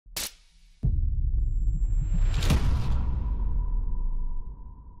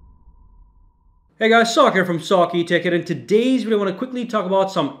Hey guys, Sak here from SAKITECH, and in today's video I want to quickly talk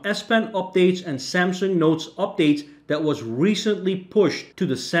about some S Pen updates and Samsung Notes updates that was recently pushed to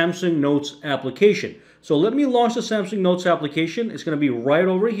the Samsung Notes application. So let me launch the Samsung Notes application. It's going to be right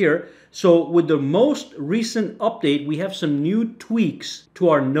over here. So with the most recent update, we have some new tweaks to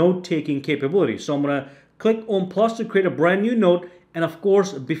our note-taking capability. So I'm going to click on plus to create a brand new note. And of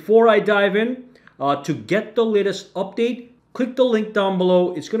course, before I dive in, to get the latest update, click the link down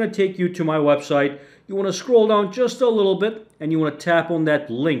below. It's going to take you to my website. You want to scroll down just a little bit and you want to tap on that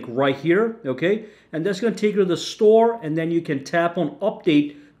link right here, okay? And that's going to take you to the store, and then you can tap on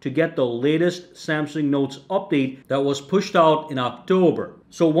update to get the latest Samsung Notes update that was pushed out in October.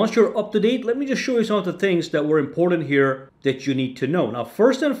 So once you're up to date, let me just show you some of the things that were important here that you need to know. Now,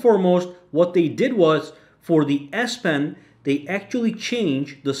 first and foremost, what they did was for the S Pen, they actually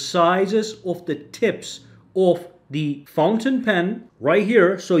changed the sizes of the tips of the fountain pen right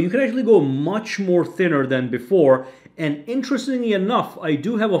here, so you can actually go much more thinner than before. And interestingly enough, I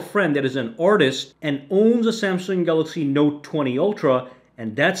do have a friend that is an artist and owns a Samsung Galaxy Note 20 Ultra,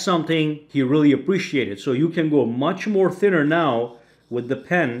 and that's something he really appreciated. So you can go much more thinner now with the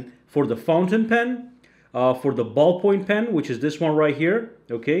pen for the fountain pen, for the ballpoint pen, which is this one right here,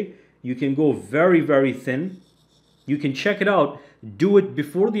 okay? You can go very, very thin. You can check it out. Do it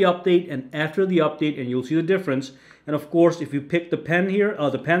before the update and after the update, and you'll see the difference. And of course, if you pick the pen here,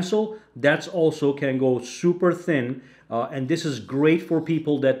 the pencil, that's also can go super thin. And this is great for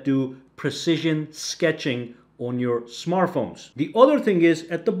people that do precision sketching on your smartphones. The other thing is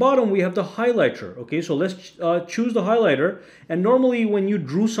at the bottom we have the highlighter. Okay, so let's choose the highlighter. And normally when you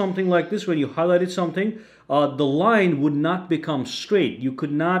drew something like this, when you highlighted something, the line would not become straight. You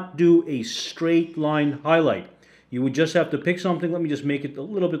could not do a straight line highlight. You would just have to pick something. Let me just make it a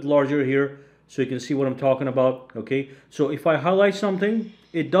little bit larger here so you can see what I'm talking about. Okay, so if I highlight something,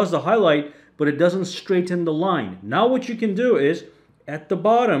 it does the highlight, but it doesn't straighten the line. Now what you can do is at the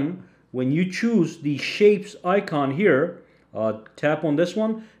bottom, when you choose the shapes icon here, tap on this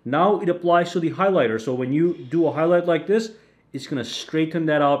one. Now it applies to the highlighter. So when you do a highlight like this, it's going to straighten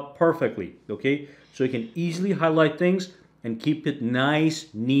that out perfectly. Okay, so you can easily highlight things and keep it nice,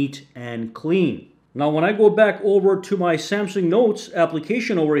 neat, and clean. Now, when I go back over to my Samsung Notes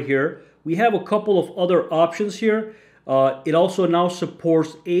application over here, we have a couple of other options here. It also now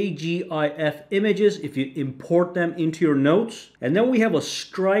supports AGIF images if you import them into your notes. And then we have a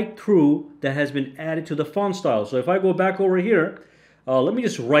strike through that has been added to the font style. So if I go back over here, let me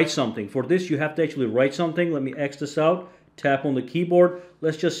just write something. For this, you have to actually write something. Let me X this out, tap on the keyboard.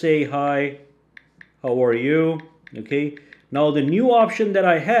 Let's just say, hi, how are you? Okay. Now, the new option that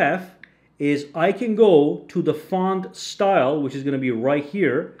I have is I can go to the font style, which is going to be right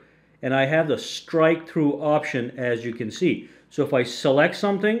here, and I have the strike through option, as you can see. So if I select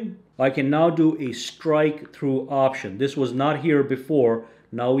something, I can now do a strike through option. This was not here before.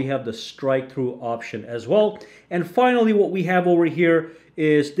 Now we have the strike through option as well. And finally, what we have over here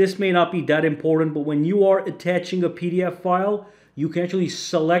is, this may not be that important, but when you are attaching a PDF file, you can actually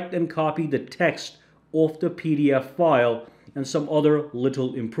select and copy the text of the PDF file, and some other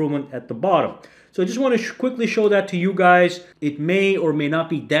little improvement at the bottom. So I just want to quickly show that to you guys. It may or may not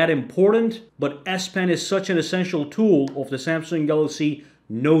be that important, but S Pen is such an essential tool of the Samsung Galaxy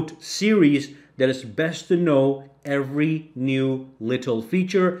Note series that it's best to know every new little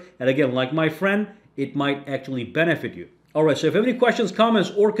feature. And again, like my friend, it might actually benefit you. All right, so if you have any questions,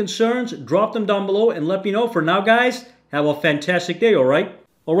 comments, or concerns, drop them down below and let me know. For now, guys, have a fantastic day, all right?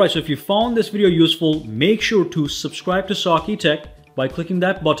 Alright, so if you found this video useful, make sure to subscribe to SAKITECH by clicking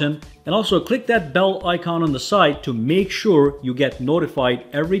that button, and also click that bell icon on the side to make sure you get notified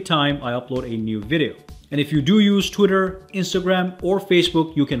every time I upload a new video. And if you do use Twitter, Instagram, or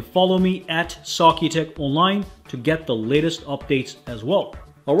Facebook, you can follow me at SAKITECH online to get the latest updates as well.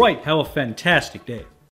 Alright, have a fantastic day.